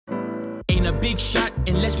a big shot,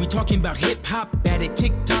 unless we talking about hip-hop. Bad at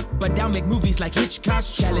TikTok, but I'll make movies like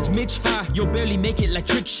Hitchcock's. Challenge Mitch, you'll barely make it like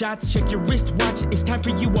trick shots. Check your wristwatch, it's time for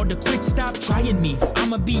you all to quit. Stop trying me.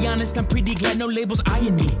 I'ma be honest, I'm pretty glad no labels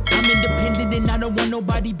eyeing me. I'm independent and I don't want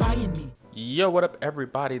nobody buying me. Yo, what up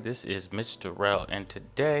everybody? This is Mitch Darrell, and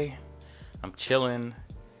today I'm chilling.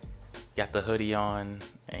 Got the hoodie on,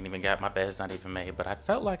 ain't even got my bed's not even made, but I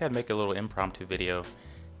felt like I'd make a little impromptu video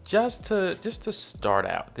just to start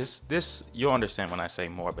out. This you'll understand when I say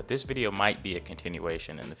more, but this video might be a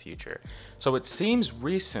continuation in the future. So it seems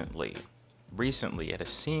recently it has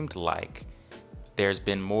seemed like there's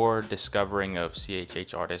been more discovering of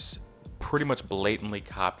CHH artists pretty much blatantly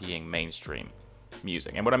copying mainstream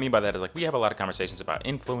music. And what I mean by that is, like, we have a lot of conversations about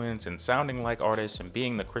influence and sounding like artists and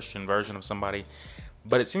being the Christian version of somebody,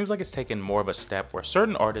 but it seems like it's taken more of a step where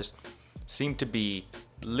certain artists seem to be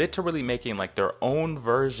literally making like their own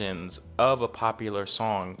versions of a popular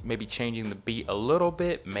song, maybe changing the beat a little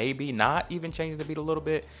bit, maybe not even changing the beat a little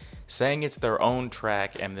bit, saying it's their own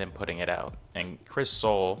track and then putting it out. And Chris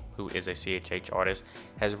Soul, who is a CHH artist,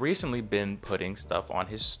 has recently been putting stuff on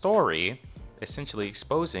his story, essentially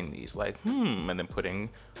exposing these, like, and then putting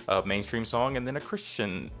a mainstream song and then a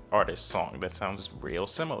Christian artist song that sounds real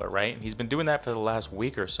similar, right? And he's been doing that for the last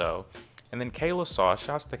week or so. And then Kaela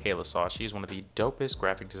shouts to Kaela. She's one of the dopest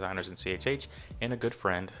graphic designers in CHH and a good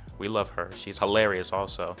friend. We love her. She's hilarious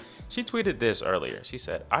also. She tweeted this earlier. She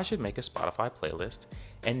said, "I should make a Spotify playlist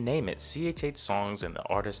and name it CHH songs and the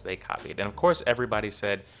artists they copied." And of course, everybody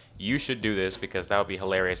said, you should do this because that would be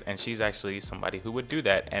hilarious. And she's actually somebody who would do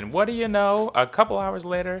that. And what do you know? A couple hours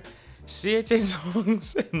later, CHH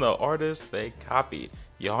songs and the artists they copied.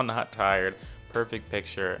 Y'all not tired. Perfect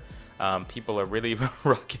picture. People are really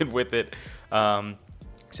rocking with it.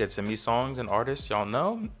 Said, send me songs and artists y'all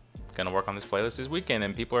know. Gonna work on this playlist this weekend.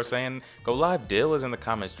 And people are saying, go live. Dill is in the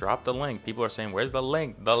comments. Drop the link. People are saying, where's the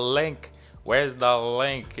link? The link. Where's the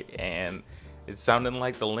link? And it's sounding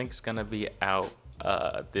like the link's gonna be out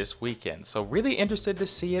this weekend. So really interested to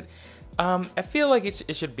see it. I feel like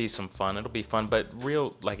it should be some fun. It'll be fun, but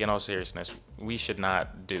real, like, in all seriousness, we should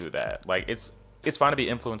not do that. Like, it's fine to be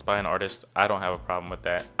influenced by an artist. I don't have a problem with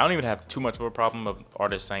that. I don't even have too much of a problem of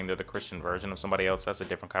artists saying they're the Christian version of somebody else. That's a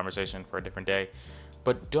different conversation for a different day.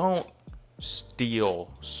 But don't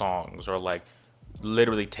steal songs or like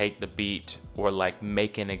literally take the beat or like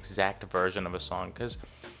make an exact version of a song, because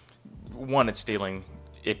one, it's stealing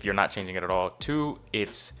if you're not changing it at all. Two,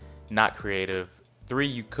 it's not creative. Three,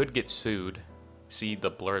 you could get sued. See the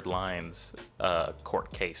Blurred Lines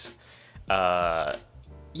court case.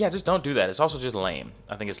 Yeah, just don't do that. It's also just lame.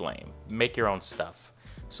 I think it's lame. Make your own stuff.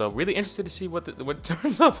 So really interested to see what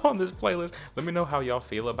turns up on this playlist. Let me know how y'all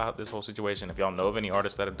feel about this whole situation. If y'all know of any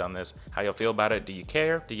artists that have done this, how y'all feel about it. Do you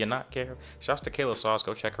care? Do you not care? Shouts to Kaela Sauce.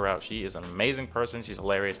 Go check her out. She is an amazing person. She's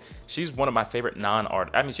hilarious. She's one of my favorite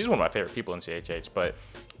she's one of my favorite people in CHH, but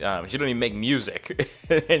she don't even make music.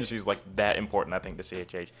 And she's like that important, I think, to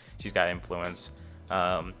CHH. She's got influence.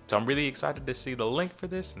 So I'm really excited to see the link for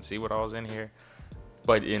this and see what all's in here.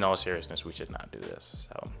 But in all seriousness, we should not do this.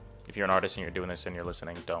 So if you're an artist and you're doing this and you're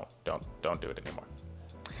listening, don't do it anymore.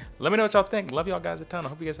 Let me know what y'all think. Love y'all guys a ton. I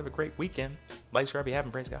hope you guys have a great weekend. Life's forever. You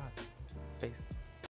haven't. Praise God. Peace.